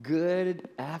Good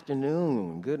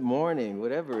afternoon, good morning,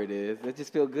 whatever it is. It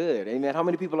just feel good. Amen. How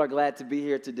many people are glad to be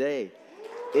here today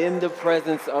in the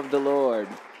presence of the Lord?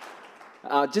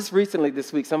 Just recently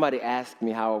this week, somebody asked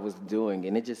me how I was doing,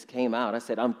 and it just came out. I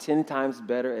said, I'm 10 times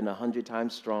better and 100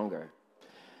 times stronger.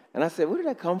 And I said, where did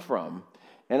that come from?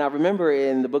 And I remember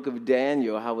in the book of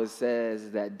Daniel how it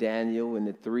says that Daniel and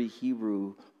the three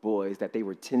Hebrew boys, that they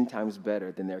were 10 times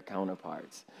better than their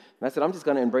counterparts. And I said, I'm just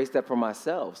going to embrace that for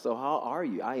myself. So how are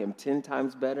you? I am 10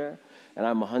 times better, and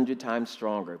I'm 100 times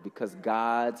stronger because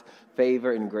God's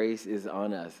favor and grace is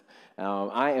on us.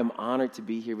 I am honored to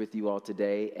be here with you all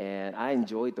today, and I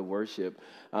enjoyed the worship.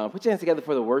 Put your hands together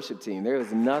for the worship team. There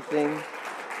is nothing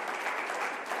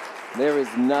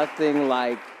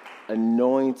like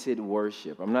anointed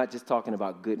worship. I'm not just talking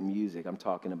about good music. I'm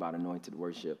talking about anointed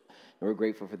worship. And we're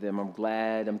grateful for them.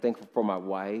 I'm thankful for my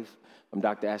wife. I'm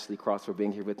Dr. Ashley Cross for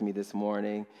being here with me this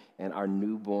morning, and our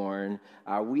newborn.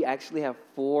 We actually have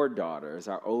 4 daughters.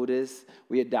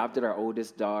 We adopted our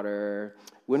oldest daughter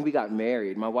when we got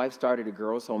married. My wife started a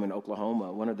girls' home in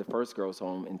Oklahoma, one of the first girls'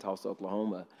 home in Tulsa,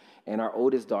 Oklahoma. And our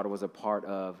oldest daughter was a part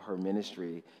of her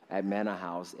ministry at Manna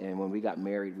House. And when we got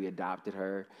married, we adopted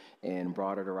her and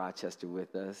brought her to Rochester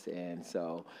with us. And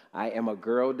so I am a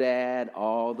girl dad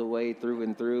all the way through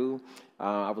and through.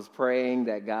 I was praying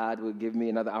that God would give me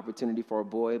another opportunity for a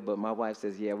boy, but my wife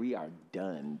says, yeah, we are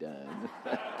done.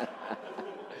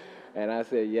 And I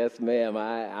said, yes, ma'am,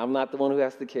 I'm not the one who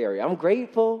has to carry. I'm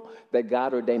grateful that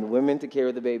God ordained women to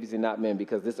carry the babies and not men,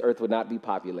 because this earth would not be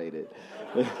populated.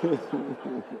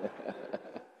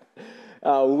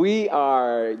 We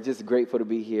are just grateful to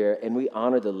be here, and we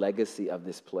honor the legacy of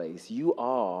this place. You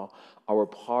all are a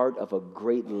part of a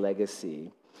great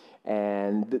legacy.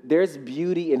 And there's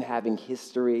beauty in having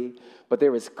history, but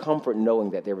there is comfort knowing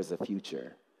that there is a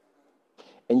future.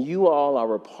 And you all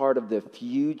are a part of the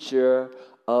future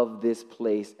of this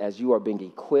place as you are being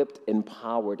equipped,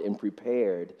 empowered, and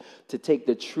prepared to take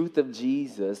the truth of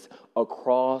Jesus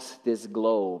across this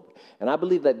globe. And I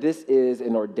believe that this is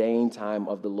an ordained time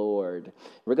of the Lord.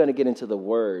 We're going to get into the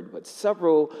Word, but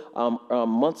several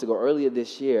months ago, earlier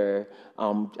this year,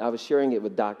 I was sharing it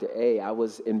with Dr. A. I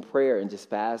was in prayer and just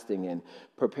fasting and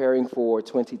preparing for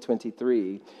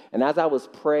 2023. And as I was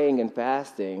praying and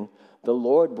fasting, the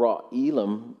Lord brought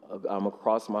Elam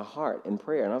across my heart in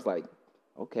prayer. And I was like,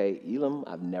 okay, Elam,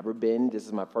 I've never been. This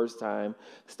is my first time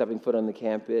stepping foot on the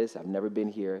campus. I've never been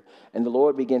here. And the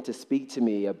Lord began to speak to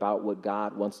me about what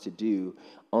God wants to do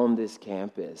on this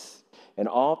campus. And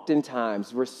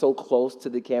oftentimes, we're so close to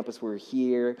the campus, we're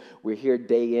here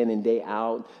day in and day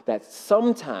out, that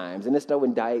sometimes, and it's no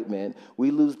indictment, we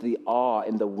lose the awe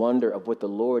and the wonder of what the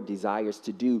Lord desires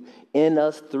to do in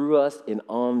us, through us, and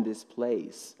on this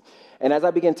place. And as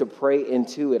I began to pray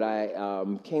into it, I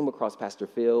came across Pastor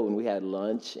Phil, and we had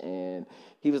lunch, and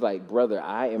he was like, brother,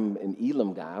 I am an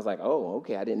Elam guy. I was like, oh,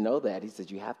 okay, I didn't know that. He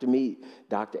said, you have to meet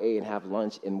Dr. A and have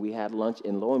lunch. And we had lunch,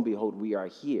 and lo and behold, we are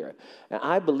here. And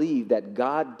I believe that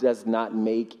God does not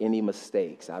make any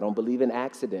mistakes. I don't believe in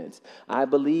accidents. I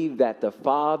believe that the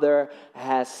Father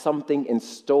has something in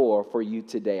store for you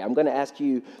today. I'm going to ask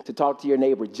you to talk to your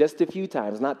neighbor just a few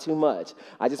times, not too much.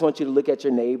 I just want you to look at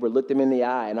your neighbor, look them in the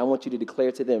eye, and I want you to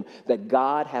declare to them that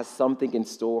God has something in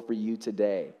store for you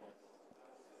today.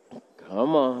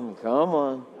 Come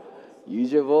on.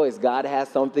 Use your voice. God has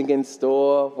something in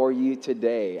store for you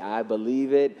today. I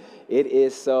believe it. It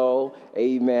is so.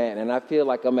 Amen. And I feel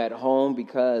like I'm at home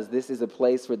because this is a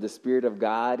place where the Spirit of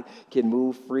God can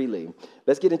move freely.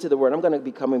 Let's get into the Word. I'm going to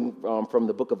be coming from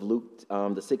the book of Luke, the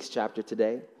 6th chapter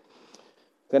today.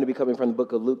 I'm going to be coming from the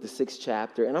book of Luke, the 6th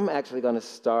chapter. And I'm actually going to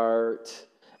start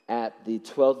at the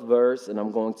 12th verse, and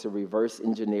I'm going to reverse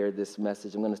engineer this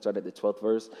message. I'm going to start at the 12th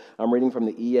verse. I'm reading from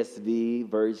the ESV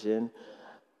version.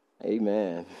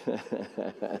 Amen.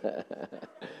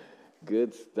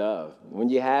 Good stuff. When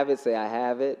you have it, say, I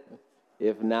have it.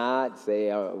 If not,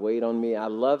 say, wait on me. I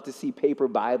love to see paper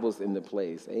Bibles in the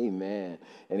place. Amen.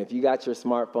 And if you got your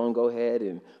smartphone, go ahead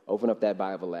and open up that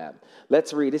Bible app.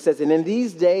 Let's read. It says, and in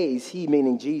these days, he,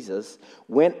 meaning Jesus,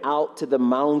 went out to the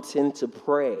mountain to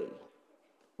pray.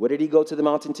 What did he go to the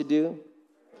mountain to do?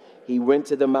 He went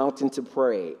to the mountain to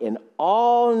pray. And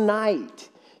all night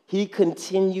he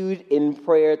continued in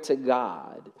prayer to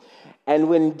God. And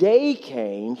when day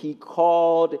came, he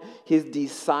called his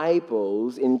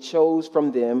disciples and chose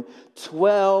from them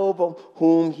 12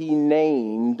 whom he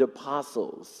named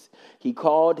apostles. He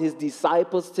called his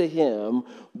disciples to him,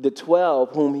 the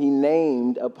 12 whom he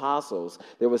named apostles.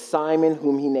 There was Simon,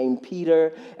 whom he named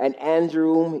Peter, and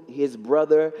Andrew, his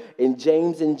brother, and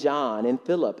James and John, and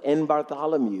Philip, and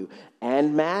Bartholomew,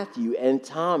 and Matthew, and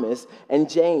Thomas, and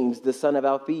James, the son of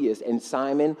Alphaeus, and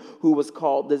Simon, who was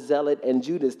called the Zealot, and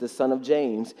Judas, the son of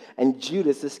James, and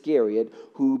Judas Iscariot,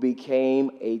 who became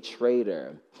a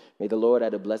traitor. May the Lord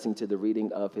add a blessing to the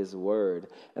reading of his word.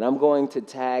 And I'm going to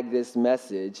tag this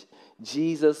message,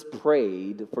 Jesus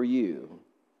prayed for you.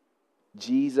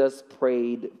 Jesus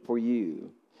prayed for you.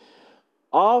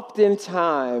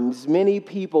 Oftentimes, many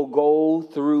people go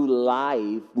through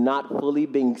life not fully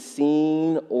being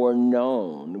seen or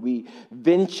known. We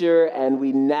venture and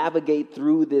we navigate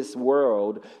through this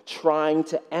world trying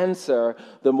to answer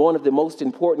one of the most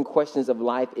important questions of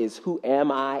life is, who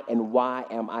am I and why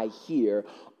am I here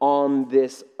on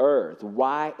this earth?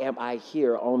 Why am I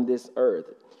here on this earth?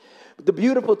 The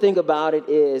beautiful thing about it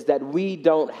is that we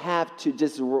don't have to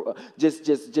just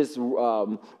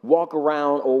walk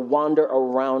around or wander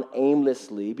around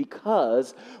aimlessly,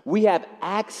 because we have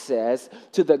access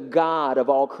to the God of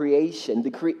all creation, the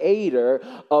creator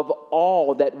of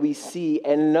all that we see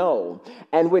and know.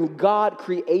 And when God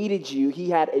created you, he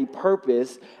had a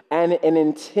purpose and an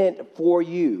intent for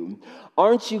you.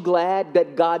 Aren't you glad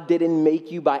that God didn't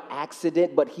make you by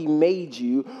accident, but he made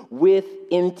you with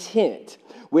intent?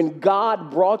 When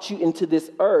God brought you into this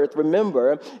earth,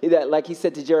 remember that, like he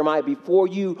said to Jeremiah,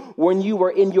 when you were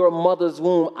in your mother's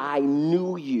womb, I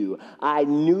knew you. I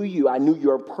knew you. I knew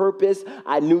your purpose.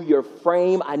 I knew your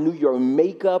frame. I knew your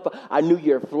makeup. I knew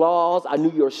your flaws. I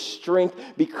knew your strength,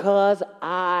 because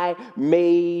I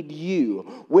made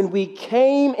you. When we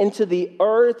came into the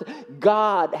earth,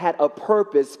 God had a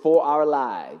purpose for our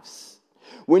lives.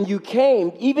 When you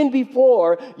came, even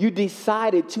before you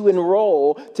decided to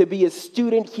enroll to be a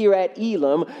student here at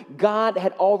Elam, God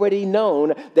had already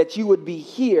known that you would be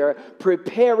here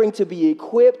preparing to be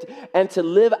equipped and to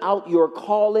live out your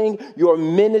calling, your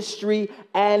ministry,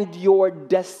 and your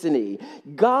destiny.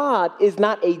 God is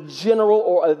not a general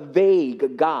or a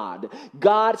vague God.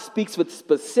 God speaks with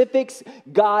specifics.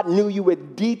 God knew you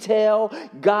with detail.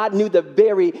 God knew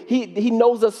He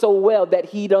knows us so well that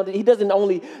He doesn't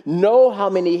only know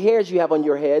how many hairs you have on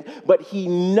your head, but he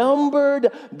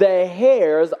numbered the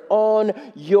hairs on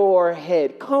your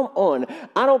head. Come on.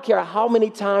 I don't care how many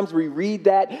times we read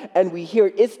that and we hear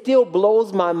it. It still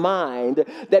blows my mind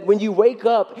that when you wake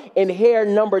up and hair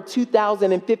number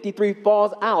 2053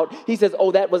 falls out, he says,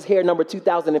 oh, that was hair number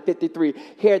 2053,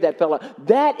 hair that fell out.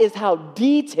 That is how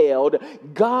detailed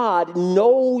God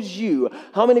knows you.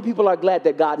 How many people are glad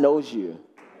that God knows you?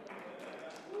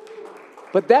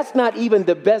 But that's not even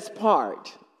the best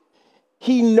part.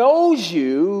 He knows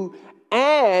you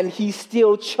and he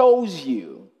still chose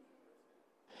you.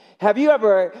 Have you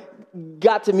ever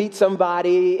got to meet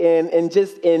somebody and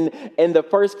just in the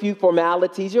first few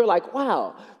formalities, you're like,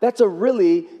 wow, that's a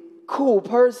really cool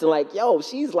person. Like, yo,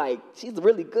 she's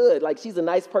really good. Like, she's a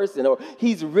nice person, or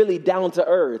he's really down to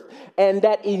earth. And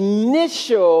that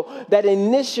initial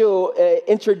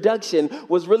introduction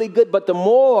was really good. But the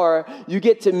more you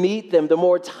get to meet them, the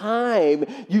more time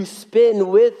you spend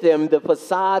with them, the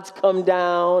facades come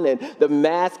down and the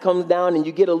mask comes down, and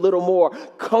you get a little more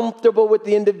comfortable with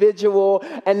the individual.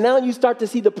 And now you start to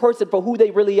see the person for who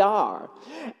they really are.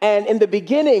 And in the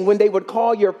beginning, when they would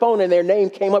call your phone and their name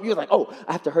came up, you was like, oh,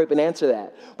 I have to hurry up and answer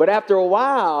that. But after a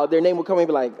while, their name would come and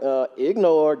be like,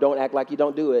 ignore, don't act like you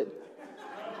don't do it.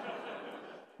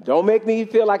 Don't make me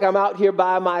feel like I'm out here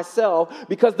by myself,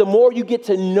 because the more you get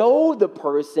to know the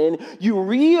person, you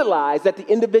realize that the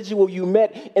individual you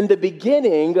met in the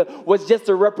beginning was just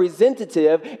a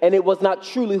representative, and it was not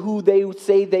truly who they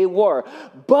say they were.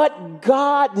 But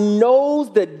God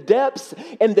knows the depths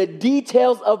and the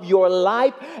details of your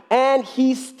life, and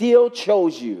he still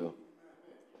chose you.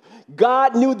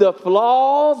 God knew the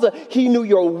flaws, he knew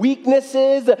your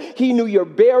weaknesses, he knew your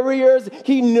barriers,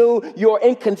 he knew your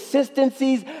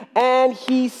inconsistencies, and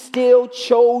he still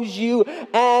chose you,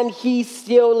 and he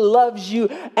still loves you,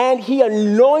 and he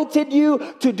anointed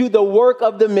you to do the work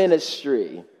of the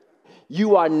ministry.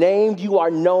 You are named, you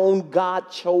are known, God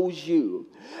chose you.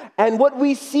 And what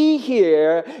we see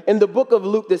here in the book of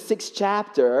Luke, the 6th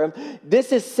chapter,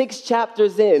 this is 6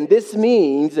 chapters in. This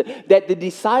means that the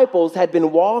disciples had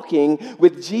been walking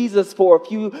with Jesus for a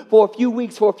few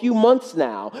weeks, for a few months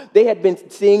now. They had been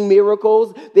seeing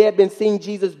miracles. They had been seeing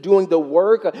Jesus doing the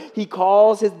work. He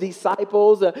calls his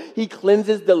disciples. He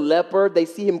cleanses the leper. They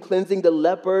see him cleansing the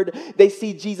leopard. They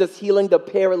see Jesus healing the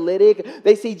paralytic.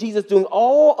 They see Jesus doing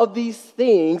all of these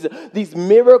things, these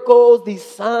miracles, these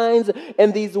signs,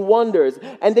 and these wonders.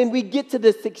 And then we get to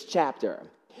the 6th chapter.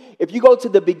 If you go to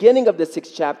the beginning of the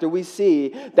 6th chapter, we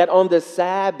see that on the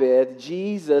Sabbath,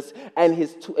 Jesus and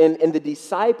the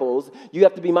disciples, you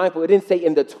have to be mindful, it didn't say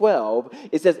in the 12,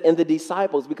 it says in the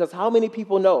disciples, because how many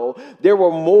people know there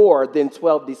were more than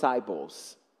 12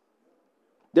 disciples?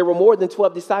 There were more than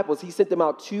 12 disciples. He sent them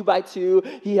out 2 by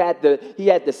 2. He had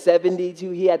the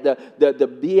 72. He had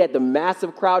the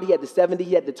massive crowd. He had the 70.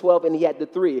 He had the 12, and he had the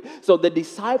 3. So the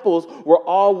disciples were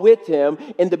all with him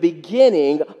in the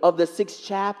beginning of the 6th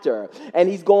chapter. And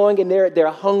he's going, and they're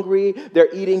hungry.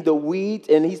 They're eating the wheat,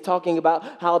 and he's talking about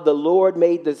how the Lord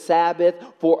made the Sabbath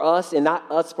for us and not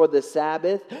us for the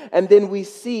Sabbath. And then we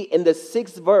see in the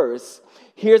 6th verse,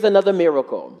 here's another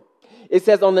miracle. It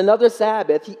says, on another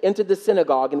Sabbath, he entered the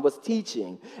synagogue and was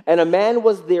teaching. And a man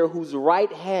was there whose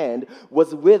right hand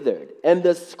was withered. And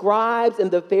the scribes and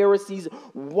the Pharisees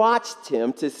watched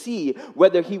him to see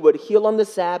whether he would heal on the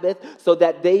Sabbath, so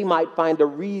that they might find a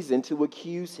reason to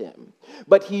accuse him.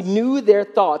 But he knew their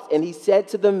thoughts, and he said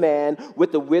to the man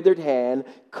with the withered hand,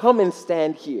 come and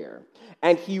stand here.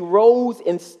 And he rose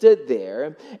and stood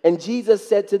there, and Jesus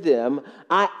said to them,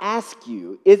 I ask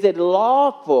you, is it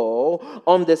lawful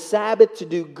on the Sabbath to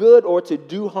do good or to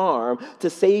do harm, to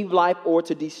save life or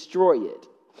to destroy it?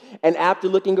 And after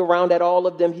looking around at all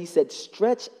of them, he said,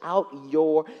 stretch out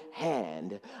your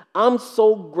hand. I'm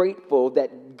so grateful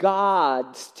that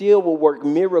God still will work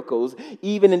miracles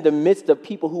even in the midst of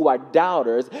people who are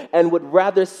doubters and would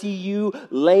rather see you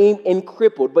lame and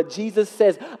crippled. But Jesus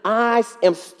says, I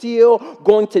am still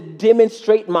going to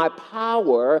demonstrate my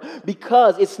power,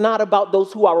 because it's not about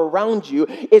those who are around you.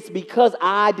 It's because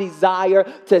I desire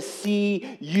to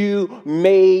see you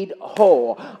made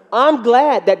whole. I'm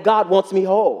glad that God wants me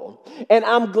whole. And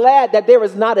I'm glad that there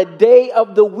is not a day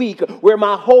of the week where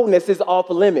my wholeness is off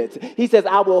limits. He says,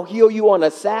 I will heal you on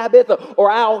a Sabbath, or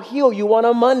I'll heal you on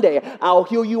a Monday. I'll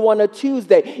heal you on a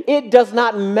Tuesday. It does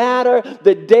not matter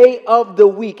the day of the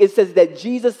week. It says that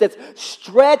Jesus says,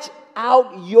 stretch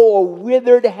out your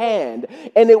withered hand.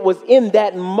 And it was in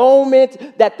that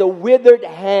moment that the withered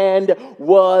hand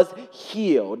was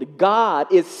healed.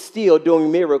 God is still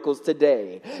doing miracles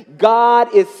today.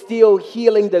 God is still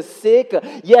healing the sick.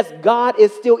 Yes, God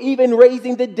is still even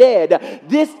raising the dead.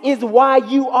 This is why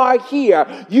you are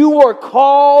here. You were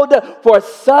called for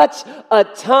such a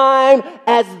time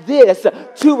as this,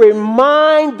 to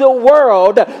remind the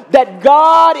world that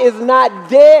God is not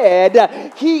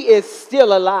dead. He is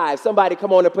still alive. Somebody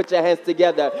come on and put your hands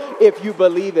together if you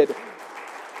believe it.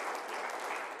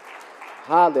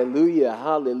 Hallelujah,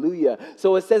 hallelujah.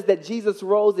 So it says that Jesus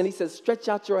rose and he says, stretch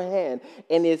out your hand.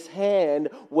 And his hand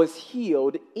was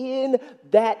healed in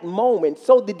that moment.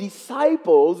 So the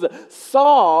disciples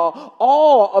saw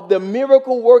all of the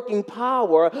miracle working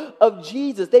power of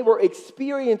Jesus. They were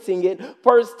experiencing it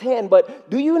firsthand.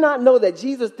 But do you not know that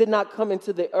Jesus did not come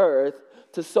into the earth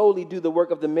to solely do the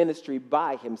work of the ministry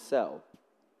by himself?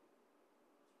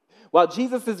 While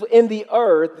Jesus is in the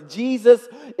earth, Jesus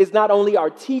is not only our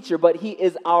teacher, but he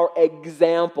is our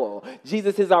example.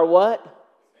 Jesus is our what?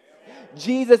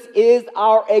 Jesus is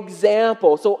our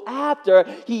example. So after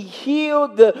he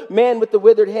healed the man with the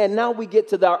withered hand, now we get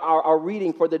to our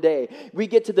reading for the day. We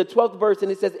get to the 12th verse, and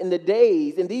it says,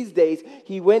 in these days,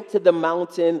 he went to the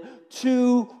mountain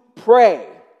to pray.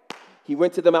 He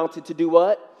went to the mountain to do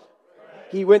what?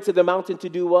 He went to the mountain to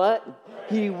do what?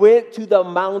 He went to the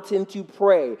mountain to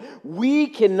pray. We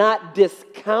cannot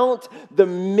discount the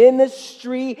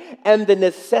ministry and the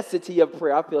necessity of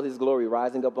prayer. I feel his glory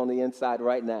rising up on the inside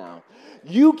right now.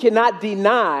 You cannot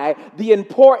deny the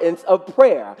importance of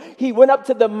prayer. He went up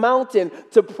to the mountain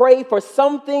to pray for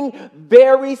something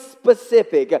very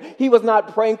specific. He was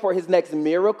not praying for his next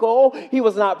miracle. He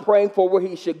was not praying for where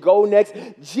he should go next.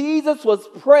 Jesus was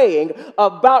praying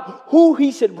about who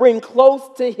he should bring close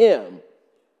to him.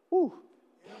 Whew.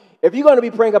 If you're going to be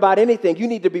praying about anything, you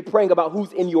need to be praying about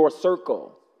who's in your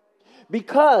circle.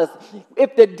 Because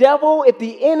if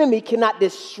the enemy cannot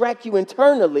distract you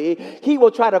internally, he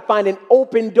will try to find an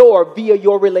open door via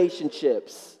your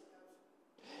relationships.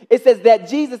 It says that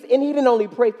Jesus, and he didn't only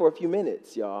pray for a few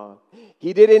minutes, y'all.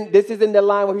 This is in the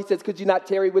line where he says, could you not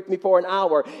tarry with me for an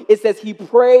hour? It says he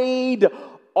prayed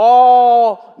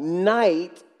all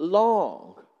night long.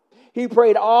 He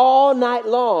prayed all night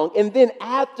long, and then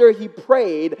after he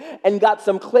prayed and got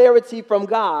some clarity from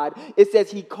God, it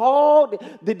says he called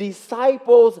the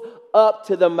disciples up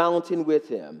to the mountain with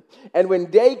him. And when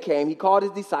day came, he called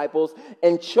his disciples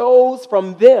and chose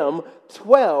from them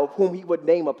 12 whom he would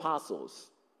name apostles.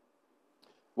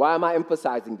 Why am I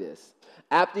emphasizing this?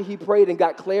 After he prayed and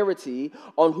got clarity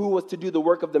on who was to do the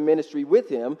work of the ministry with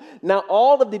him, now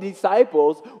all of the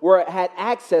disciples had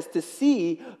access to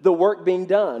see the work being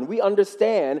done. We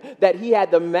understand that he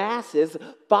had the masses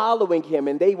following him,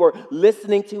 and they were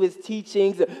listening to his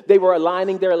teachings. They were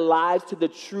aligning their lives to the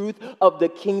truth of the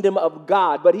kingdom of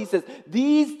God. But he says,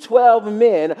 these 12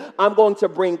 men I'm going to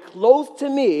bring close to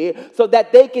me so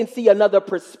that they can see another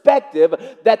perspective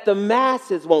that the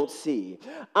masses won't see.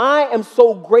 I am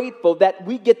so grateful that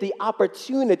we get the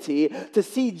opportunity to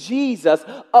see Jesus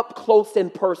up close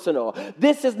and personal.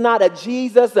 This is not a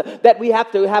Jesus that we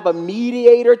have to have a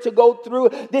mediator to go through.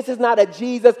 This is not a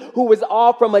Jesus who is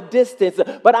all from a distance,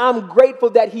 but I'm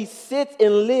grateful that he sits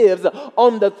and lives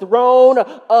on the throne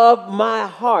of my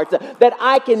heart, that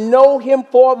I can know him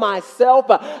for myself.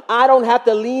 I don't have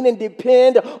to lean and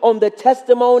depend on the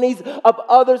testimonies of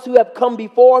others who have come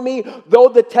before me. Though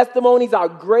the testimonies are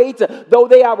great, though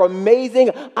they are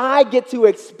amazing, I get to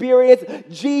experience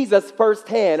Jesus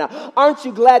firsthand. Aren't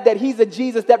you glad that he's a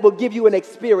Jesus that will give you an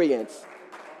experience?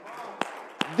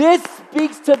 This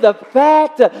speaks to the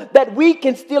fact that we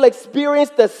can still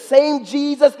experience the same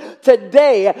Jesus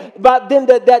today, but then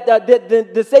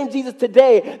the same Jesus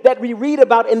today that we read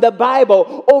about in the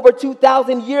Bible over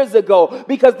 2,000 years ago.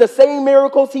 Because the same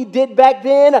miracles he did back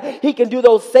then, he can do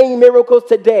those same miracles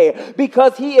today.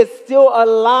 Because he is still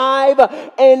alive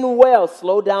and well.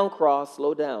 Slow down, cross.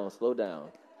 Slow down, slow down,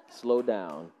 slow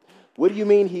down. What do you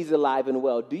mean he's alive and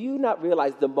well? Do you not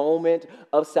realize the moment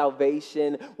of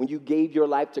salvation when you gave your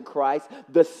life to Christ,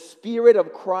 the Spirit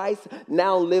of Christ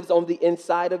now lives on the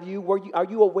inside of you? Are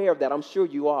you aware of that? I'm sure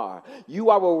you are. You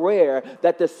are aware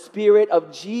that the Spirit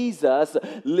of Jesus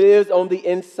lives on the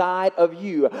inside of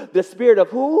you. The Spirit of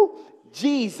who?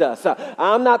 Jesus.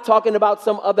 I'm not talking about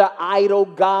some other idol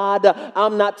god.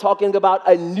 I'm not talking about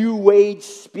a new age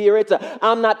spirit.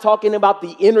 I'm not talking about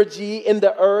the energy in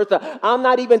the earth. I'm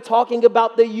not even talking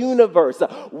about the universe.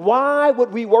 Why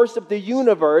would we worship the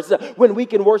universe when we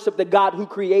can worship the God who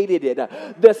created it?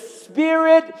 The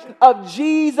Spirit of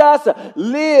Jesus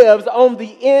lives on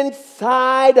the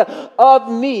inside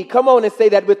of me. Come on and say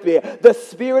that with me. The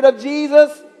Spirit of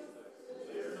Jesus.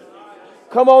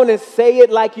 Come on and say it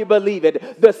like you believe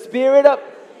it. The Spirit of...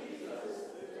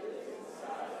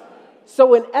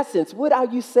 So in essence, what are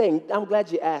you saying? I'm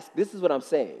glad you asked. This is what I'm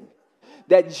saying.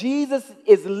 That Jesus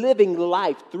is living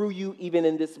life through you even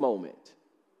in this moment.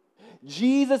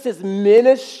 Jesus'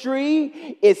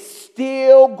 ministry is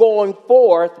still going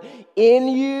forth in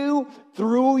you,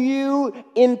 through you,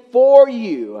 and for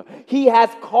you. He has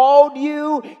called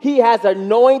you. He has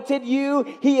anointed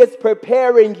you. He is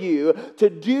preparing you to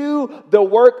do the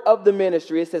work of the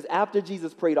ministry. It says after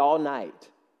Jesus prayed all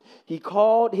night, he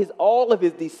called all of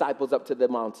his disciples up to the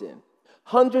mountain.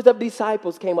 Hundreds of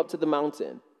disciples came up to the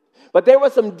mountain. But there were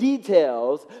some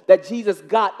details that Jesus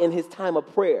got in his time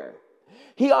of prayer.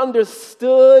 He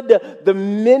understood the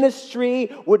ministry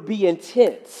would be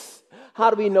intense. How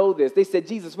do we know this? They said,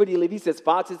 Jesus, where do you live? He says,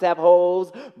 foxes have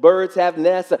holes, birds have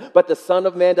nests, but the Son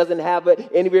of Man doesn't have it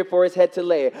anywhere for his head to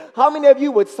lay. How many of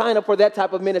you would sign up for that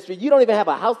type of ministry? You don't even have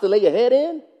a house to lay your head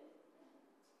in?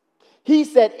 He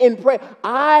said in prayer,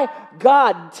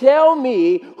 God, tell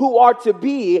me who are to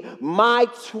be my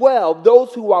 12,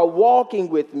 those who are walking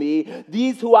with me,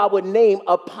 these who I would name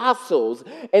apostles.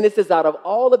 And it says out of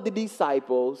all of the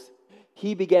disciples,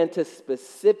 he began to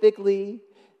specifically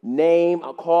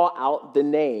call out the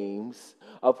names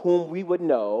of whom we would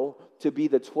know to be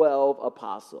the 12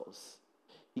 apostles.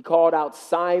 He called out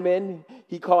Simon.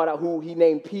 He called out who he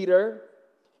named Peter.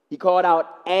 He called out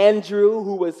Andrew,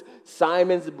 who was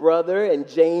Simon's brother, and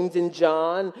James and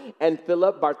John, and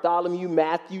Philip, Bartholomew,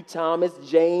 Matthew, Thomas,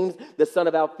 James, the son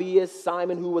of Alphaeus,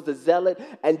 Simon, who was a zealot,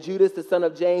 and Judas, the son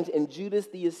of James, and Judas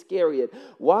the Iscariot.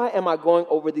 Why am I going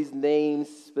over these names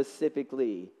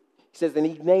specifically? He says, and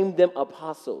he named them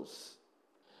apostles.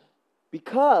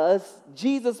 Because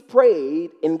Jesus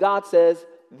prayed, and God says,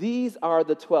 these are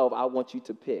the 12 I want you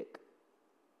to pick.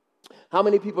 How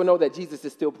many people know that Jesus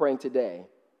is still praying today?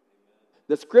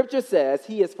 The scripture says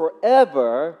he is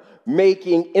forever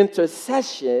making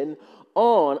intercession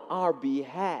on our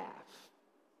behalf.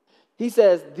 He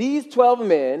says, these 12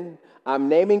 men, I'm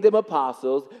naming them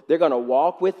apostles. They're going to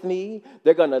walk with me.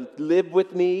 They're going to live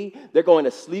with me. They're going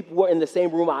to sleep in the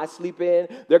same room I sleep in.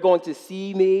 They're going to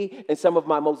see me in some of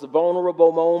my most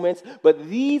vulnerable moments. But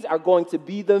these are going to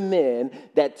be the men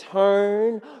that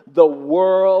turn the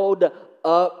world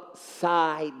upside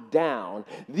upside down.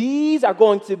 These are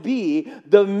going to be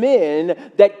the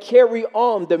men that carry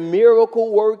on the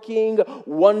miracle-working,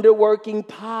 wonder-working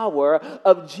power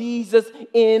of Jesus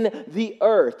in the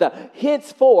earth.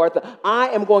 Henceforth, I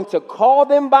am going to call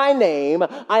them by name.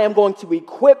 I am going to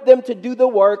equip them to do the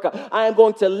work. I am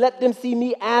going to let them see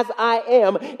me as I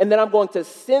am, and then I'm going to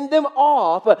send them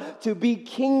off to be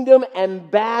kingdom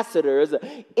ambassadors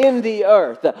in the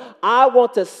earth. I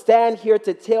want to stand here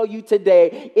to tell you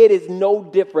today, it is no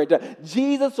different.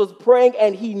 Jesus was praying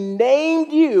and he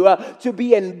named you to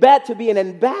be an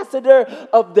ambassador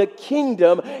of the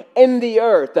kingdom in the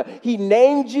earth. He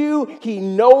named you, he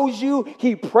knows you,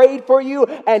 he prayed for you,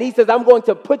 and he says, I'm going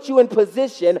to put you in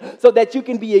position so that you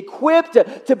can be equipped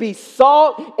to be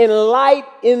salt and light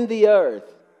in the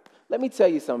earth. Let me tell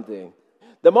you something.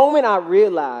 The moment I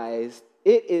realized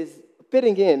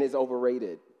fitting in is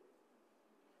overrated.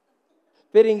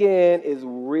 Fitting in is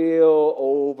real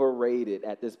overrated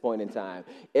at this point in time.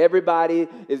 Everybody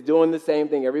is doing the same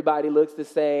thing. Everybody looks the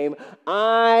same.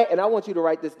 I want you to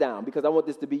write this down because I want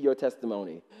this to be your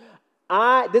testimony.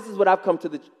 This is what I've come to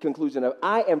the conclusion of.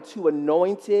 I am too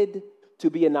anointed to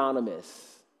be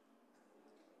anonymous.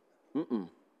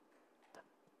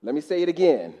 Let me say it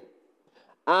again.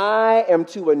 I am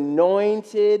too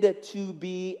anointed to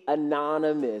be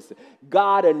anonymous.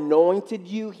 God anointed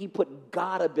you. He put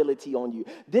God ability on you.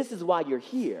 This is why you're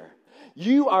here.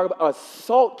 You are a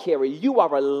salt carrier. You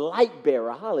are a light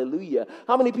bearer. Hallelujah.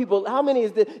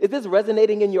 Is this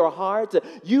resonating in your heart?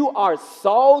 You are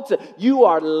salt. You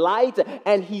are light.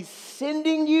 And he's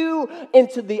sending you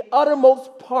into the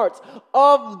uttermost parts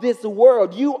of this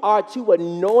world. You are too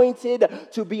anointed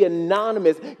to be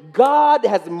anonymous. God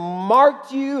has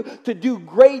marked you to do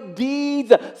great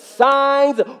deeds,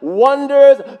 signs,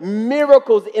 wonders,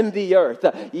 miracles in the earth.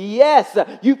 Yes,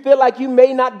 you feel like you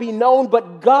may not be known,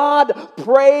 but God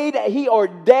prayed, he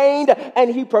ordained,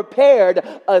 and he prepared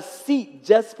a seat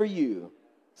just for you.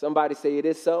 Somebody say, it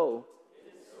is so. It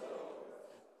is so.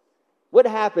 What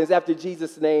happens after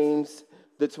Jesus names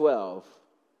the 12?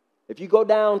 If you go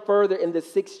down further in the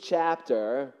 6th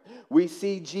chapter, we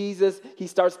see Jesus, he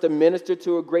starts to minister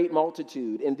to a great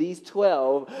multitude. And these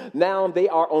 12, now they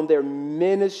are on their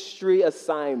ministry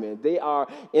assignment. They are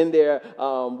in their,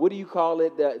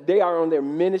 they are on their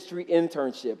ministry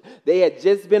internship. They had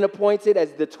just been appointed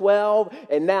as the 12,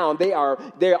 and now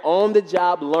they're on the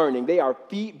job learning. They are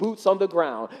boots on the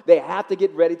ground. They have to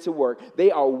get ready to work.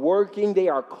 They are working. They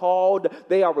are called.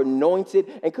 They are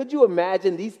anointed. And could you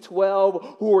imagine these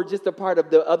 12 who were just a part of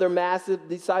the other massive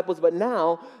disciples, but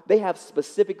now they have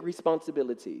specific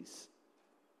responsibilities.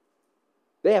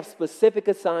 They have specific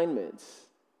assignments.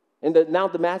 And now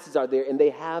the masses are there and they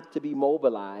have to be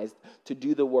mobilized to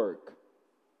do the work.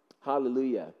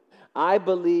 Hallelujah. I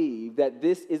believe that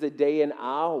this is a day and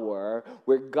hour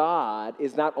where God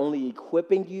is not only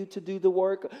equipping you to do the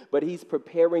work, but he's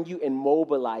preparing you and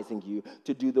mobilizing you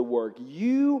to do the work.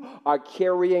 You are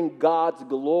carrying God's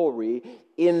glory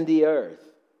in the earth.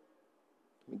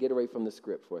 Let me get away from the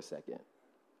script for a second.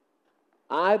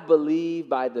 I believe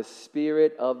by the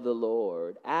Spirit of the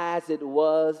Lord, as it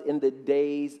was in the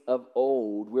days of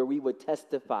old, where we would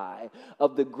testify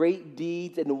of the great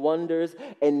deeds and wonders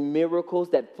and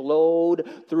miracles that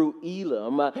flowed through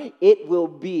Elam, it will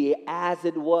be as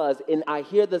it was. And I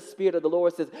hear the Spirit of the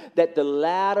Lord says that the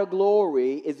latter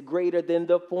glory is greater than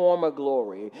the former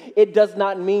glory. It does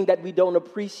not mean that we don't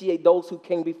appreciate those who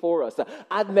came before us.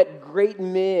 I've met great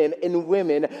men and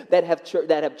women that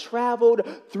have traveled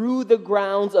through the grounds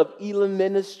of Elam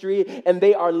ministry, and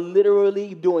they are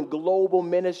literally doing global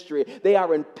ministry. They are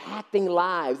impacting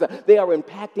lives. They are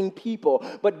impacting people.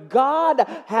 But God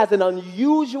has an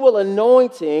unusual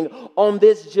anointing on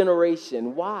this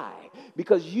generation. Why?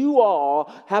 Because you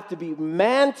all have to be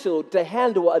mantled to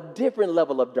handle a different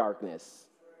level of darkness.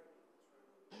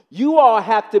 You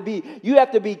have to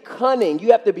be cunning.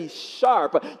 You have to be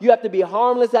sharp. You have to be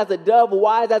harmless as a dove,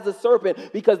 wise as a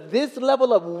serpent, because this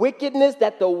level of wickedness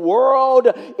that the world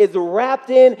is wrapped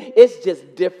in, it's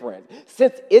just different.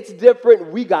 Since it's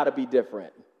different, we got to be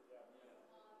different.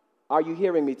 Are you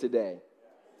hearing me today?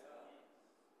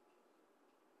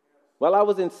 While I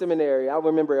was in seminary, I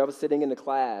remember I was sitting in the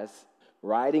class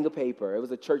writing a paper. It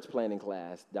was a church planning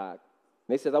class, Doc.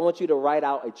 And they said, I want you to write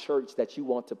out a church that you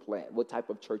want to plant, what type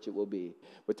of church it will be,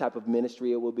 what type of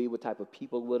ministry it will be, what type of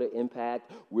people will it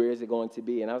impact, where is it going to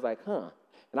be? And I was like, And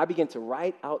I began to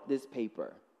write out this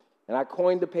paper. And I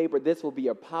coined the paper, this will be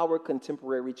a power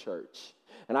contemporary church.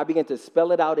 And I began to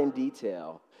spell it out in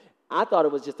detail. I thought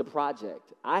it was just a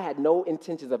project. I had no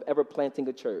intentions of ever planting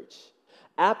a church.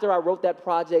 After I wrote that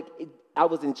project, I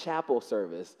was in chapel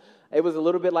service. It was a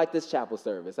little bit like this chapel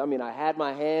service. I mean, I had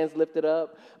my hands lifted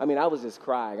up. I mean, I was just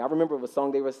crying. I remember a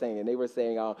song they were singing. They were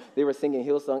singing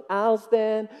Hillsong. I'll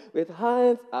stand with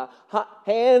hands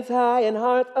high and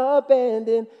hearts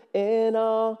abandoned in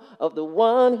awe of the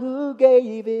one who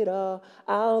gave it all.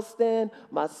 I'll stand,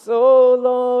 my soul,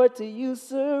 Lord, to you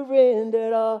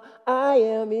surrendered. All I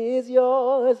am is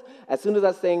yours. As soon as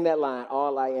I sang that line,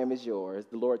 all I am is yours,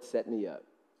 the Lord set me up.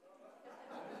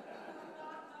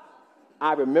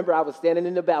 I remember I was standing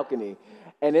in the balcony,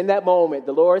 and in that moment,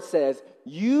 the Lord says,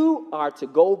 you are to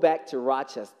go back to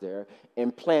Rochester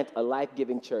and plant a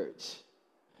life-giving church.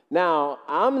 Now,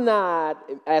 I'm not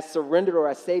as surrendered or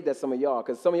as saved as some of y'all,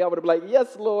 because some of y'all would have been like,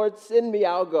 yes, Lord, send me,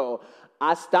 I'll go.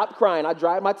 I stopped crying. I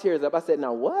dried my tears up. I said,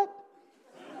 now what?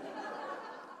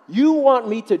 You want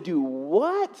me to do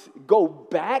what? Go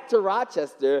back to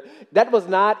Rochester? That was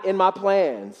not in my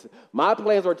plans. My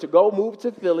plans were to go move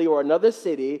to Philly or another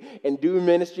city and do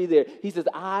ministry there. He says,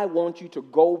 I want you to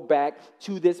go back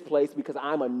to this place because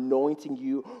I'm anointing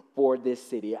you for this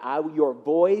city. Your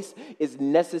voice is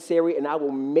necessary, and I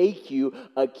will make you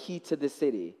a key to the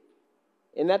city.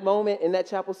 In that moment, in that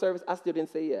chapel service, I still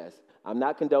didn't say yes. I'm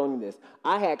not condoning this.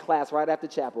 I had class right after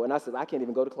chapel, and I said, I can't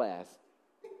even go to class.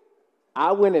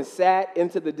 I went and sat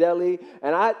into the deli,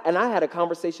 and I had a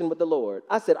conversation with the Lord.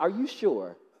 I said, are you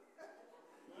sure?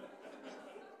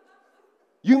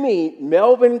 You mean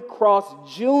Melvin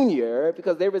Cross Jr.,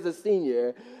 because there was a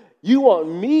senior, you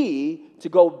want me to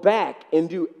go back and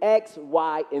do X,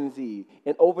 Y, and Z.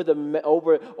 And over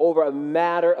a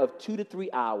matter of 2 to 3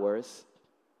 hours,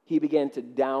 he began to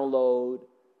download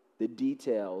the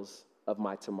details of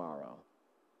my tomorrow.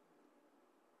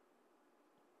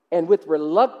 And with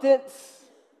reluctance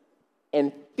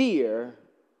and fear,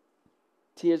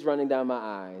 tears running down my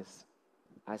eyes,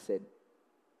 I said,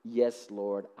 yes,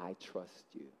 Lord, I trust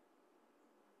you.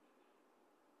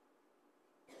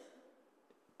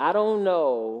 I don't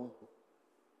know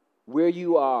where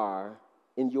you are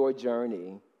in your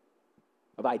journey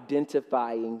of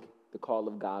identifying the call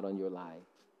of God on your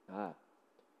life.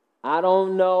 I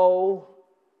don't know,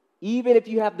 even if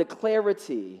you have the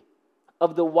clarity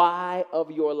of the why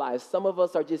of your life. Some of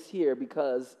us are just here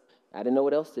because I didn't know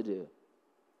what else to do.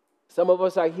 Some of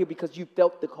us are here because you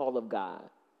felt the call of God.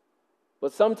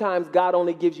 But sometimes God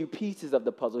only gives you pieces of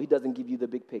the puzzle. He doesn't give you the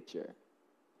big picture.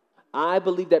 I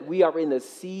believe that we are in a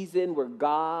season where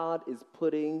God is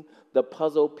putting the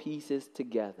puzzle pieces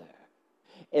together.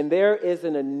 And there is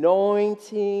an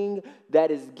anointing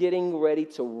that is getting ready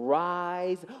to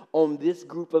rise on this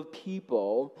group of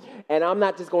people. And I'm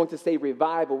not just going to say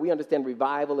revival. We understand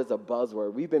revival is a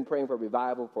buzzword. We've been praying for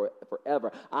revival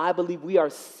forever. I believe we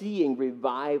are seeing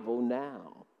revival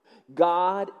now.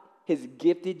 God has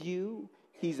gifted you.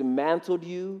 He's mantled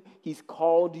you. He's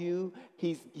called you.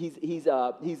 He's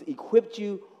equipped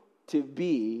you to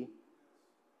be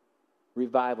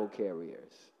revival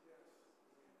carriers.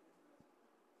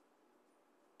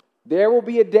 There will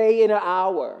be a day and an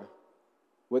hour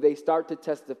where they start to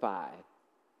testify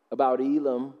about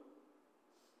Elam,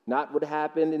 not what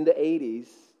happened in the 80s.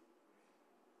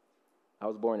 I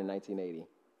was born in 1980.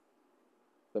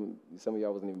 Some of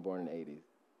y'all wasn't even born in the 80s.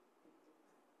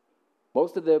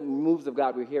 Most of the moves of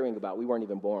God we're hearing about, we weren't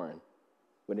even born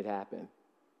when it happened.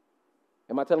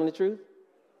 Am I telling the truth?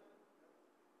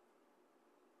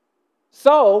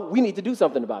 So we need to do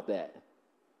something about that.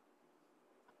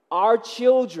 Our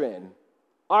children,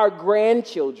 our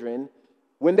grandchildren,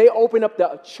 when they open up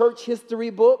the church history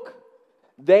book,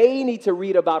 they need to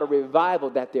read about a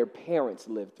revival that their parents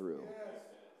lived through.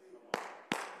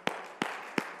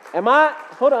 Am I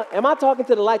talking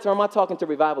to the lights, or am I talking to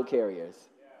revival carriers?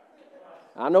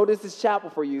 I know this is chapel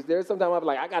for you. There's sometimes I'm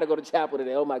like, I got to go to chapel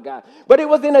today. Oh, my God. But it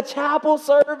was in a chapel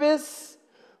service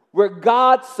where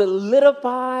God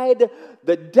solidified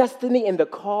the destiny and the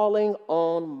calling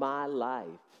on my life.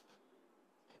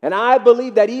 And I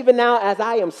believe that even now, as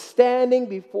I am standing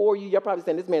before you, you're probably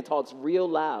saying, this man talks real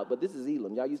loud, but this is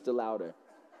Elam. Y'all used to louder.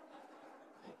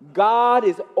 God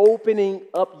is opening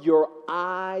up your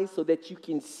eyes so that you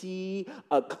can see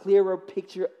a clearer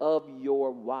picture of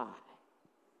your why.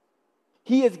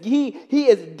 He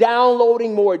is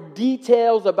downloading more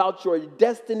details about your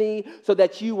destiny so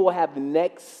that you will have the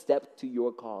next steps to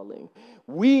your calling.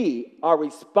 We are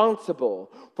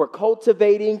responsible for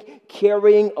cultivating,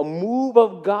 carrying a move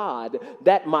of God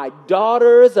that my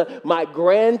daughters, my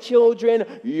grandchildren,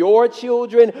 your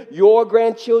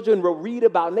grandchildren will read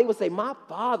about. And they will say, my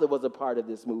father was a part of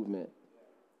this movement.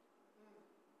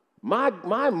 My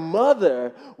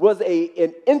mother was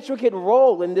an intricate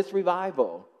role in this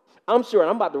revival. I'm sure, and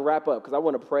I'm about to wrap up because I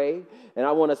want to pray and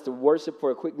I want us to worship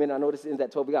for a quick minute. I know this ends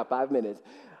at 12. We got 5 minutes.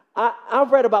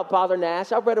 I've read about Father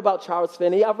Nash. I've read about Charles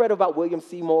Finney. I've read about William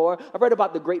Seymour. I've read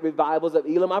about the great revivals of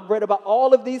Elam. I've read about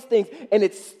all of these things, and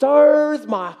it stirs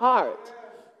my heart.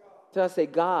 So I say,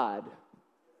 God,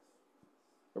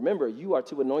 remember, you are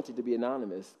too anointed to be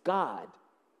anonymous. God,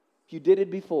 if you did it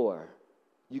before,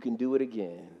 you can do it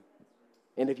again.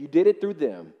 And if you did it through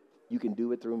them, you can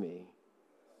do it through me.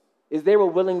 Is there a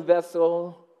willing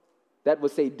vessel that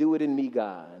would say, do it in me,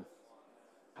 God?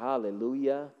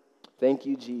 Hallelujah. Thank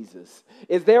you, Jesus.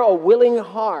 Is there a willing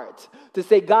heart to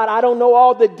say, God, I don't know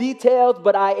all the details,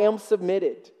 but I am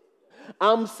submitted.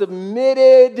 I'm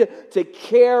submitted to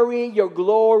carry your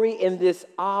glory in this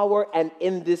hour and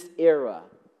in this era.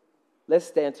 Let's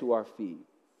stand to our feet.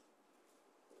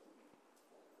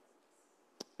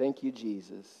 Thank you,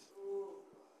 Jesus.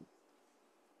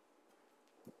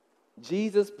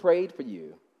 Jesus prayed for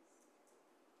you.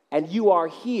 And you are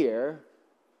here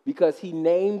because he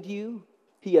named you.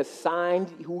 He assigned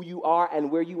who you are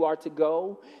and where you are to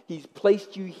go. He's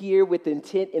placed you here with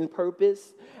intent and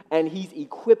purpose, and he's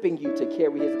equipping you to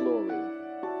carry his glory.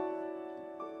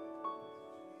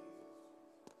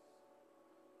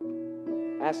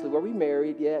 Ashley, were we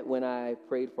married yet when I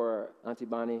prayed for Auntie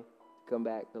Bonnie to come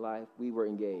back to life? We were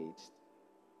engaged.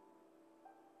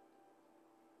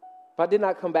 If I did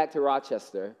not come back to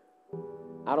Rochester,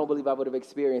 I don't believe I would have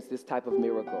experienced this type of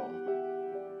miracle.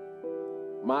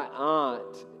 My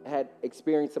aunt had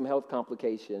experienced some health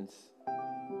complications,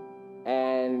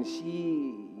 and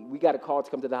we got a call to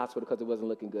come to the hospital because it wasn't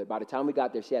looking good. By the time we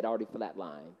got there, she had already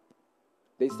flatlined.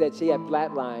 They said she had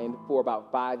flatlined for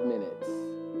about 5 minutes.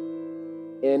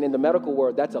 And in the medical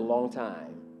world, that's a long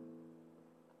time.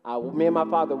 Me and my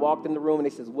father walked in the room, and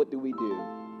they says, what do we do?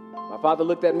 My father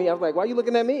looked at me. I was like, why are you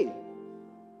looking at me?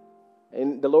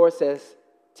 And the Lord says,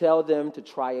 tell them to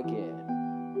try again.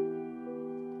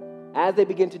 As they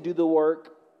begin to do the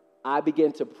work, I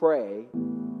began to pray.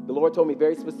 The Lord told me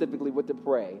very specifically what to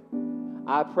pray.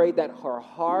 I prayed that her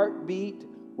heartbeat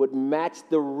would match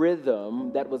the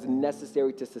rhythm that was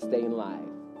necessary to sustain life.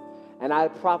 And I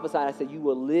prophesied, I said, you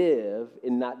will live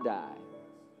and not die.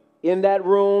 In that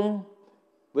room,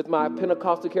 with my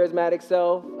Pentecostal charismatic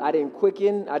self, I didn't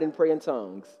quicken, I didn't pray in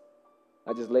tongues.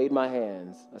 I just laid my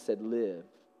hands. I said, live.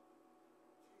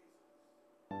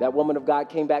 That woman of God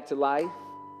came back to life.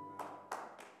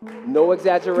 No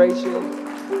exaggeration.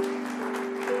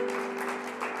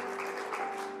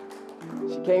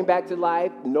 She came back to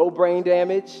life, no brain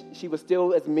damage. She was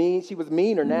still as mean. She was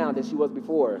meaner now than she was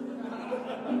before.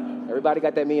 Everybody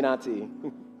got that mean auntie.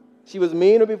 She was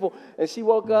meaner before. And she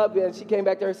woke up and she came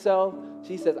back to herself.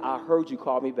 She says, I heard you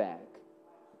call me back.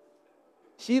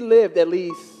 She lived at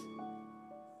least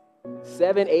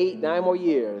 7, 8, 9 more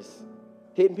years,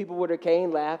 hitting people with her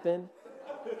cane, laughing,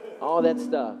 all that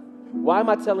stuff. Why am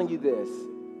I telling you this?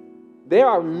 There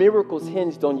are miracles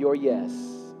hinged on your yes.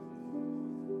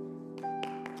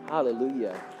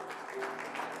 Hallelujah.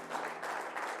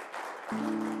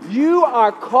 You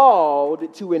are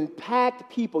called to impact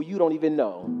people you don't even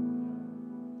know.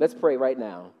 Let's pray right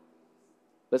now.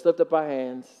 Let's lift up our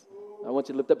hands. I want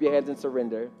you to lift up your hands and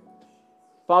surrender.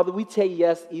 Father, we say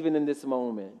yes even in this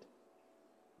moment.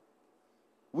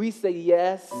 We say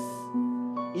yes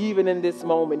even in this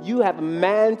moment. You have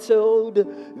mantled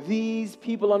these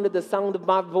people under the sound of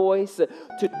my voice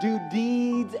to do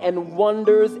deeds and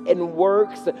wonders and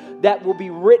works that will be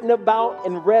written about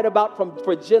and read about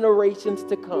for generations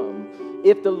to come,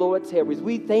 if the Lord tarries.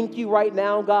 We thank you right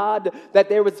now, God, that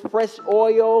there is fresh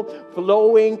oil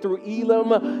flowing through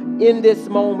Elam in this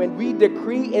moment. We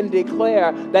decree and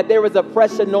declare that there is a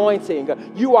fresh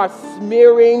anointing. You are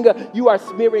smearing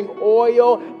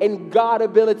oil and God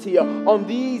ability on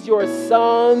these your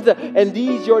sons and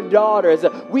these your daughters.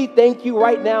 We thank you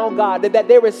right now, God, that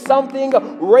there is something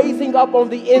raising up on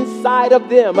the inside of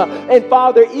them. And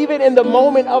Father, even in the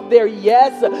moment of their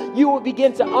yes, you will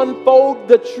begin to unfold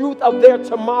the truth of their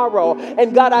tomorrow.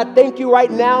 And God, I thank you right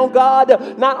now,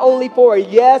 God, not only for a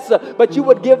yes, but you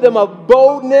would give them a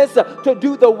boldness to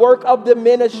do the work of the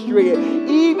ministry.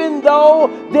 Even though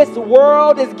this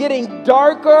world is getting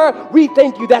darker, we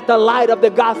thank you that the light of the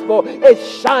gospel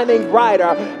is shining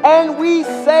brighter. And we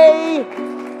say,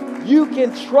 you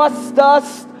can trust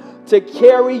us to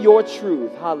carry your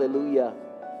truth. Hallelujah.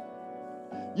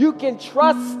 You can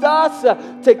trust us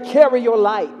to carry your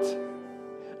light.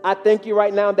 I thank you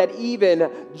right now that even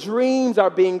dreams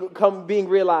are being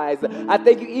realized. I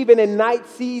thank you even in night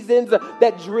seasons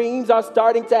that dreams are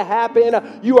starting to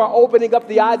happen. You are opening up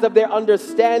the eyes of their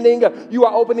understanding. You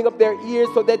are opening up their ears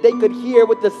so that they could hear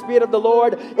what the Spirit of the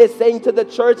Lord is saying to the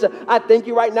church. I thank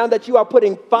you right now that you are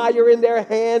putting fire in their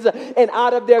hands, and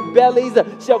out of their bellies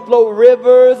shall flow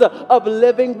rivers of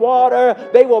living water.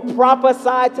 They will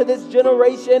prophesy to this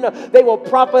generation. They will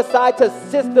prophesy to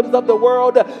systems of the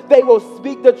world. They will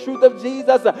speak the truth of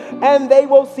Jesus, and they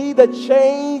will see the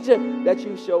change that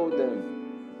you showed them.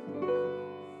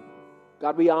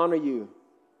 God, we honor you.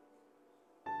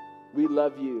 We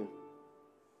love you.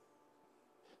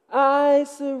 I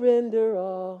surrender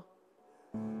all.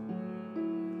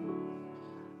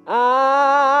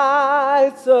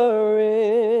 I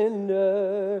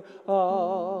surrender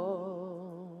all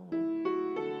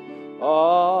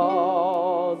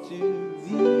to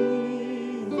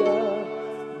Jesus.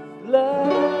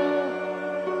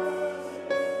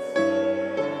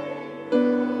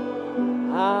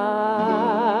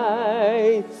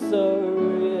 I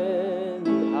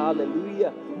surrender.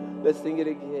 Hallelujah. Let's sing it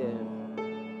again.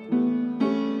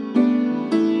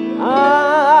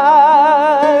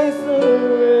 I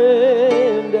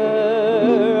surrender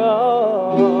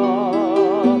all.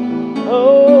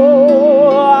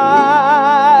 Oh,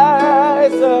 I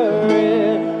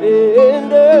surrender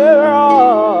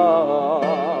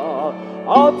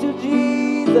all to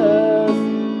Jesus.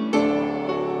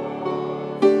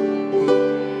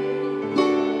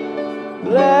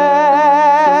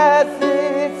 Blessed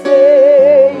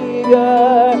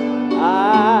Savior,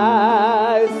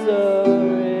 I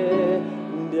surrender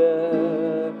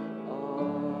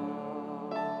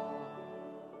all.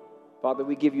 Father,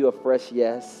 we give you a fresh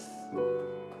yes.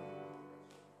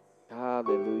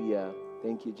 Hallelujah.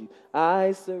 Thank you, Jesus.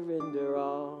 I surrender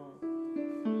all.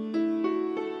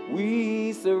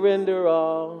 We surrender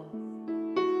all.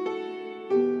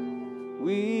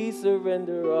 We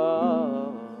surrender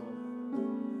all.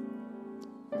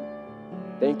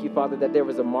 Thank you, Father, that there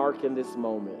was a mark in this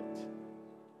moment,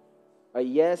 a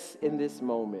yes in this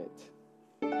moment,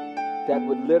 that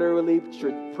would literally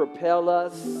propel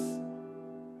us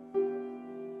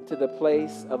to the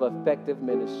place of effective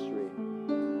ministry.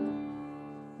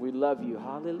 We love you.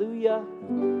 Hallelujah.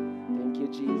 Thank you,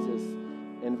 Jesus.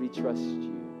 And we trust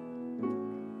you.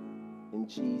 In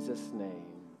Jesus' name.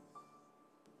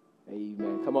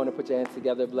 Amen. Come on and put your hands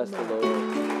together. Bless the Lord.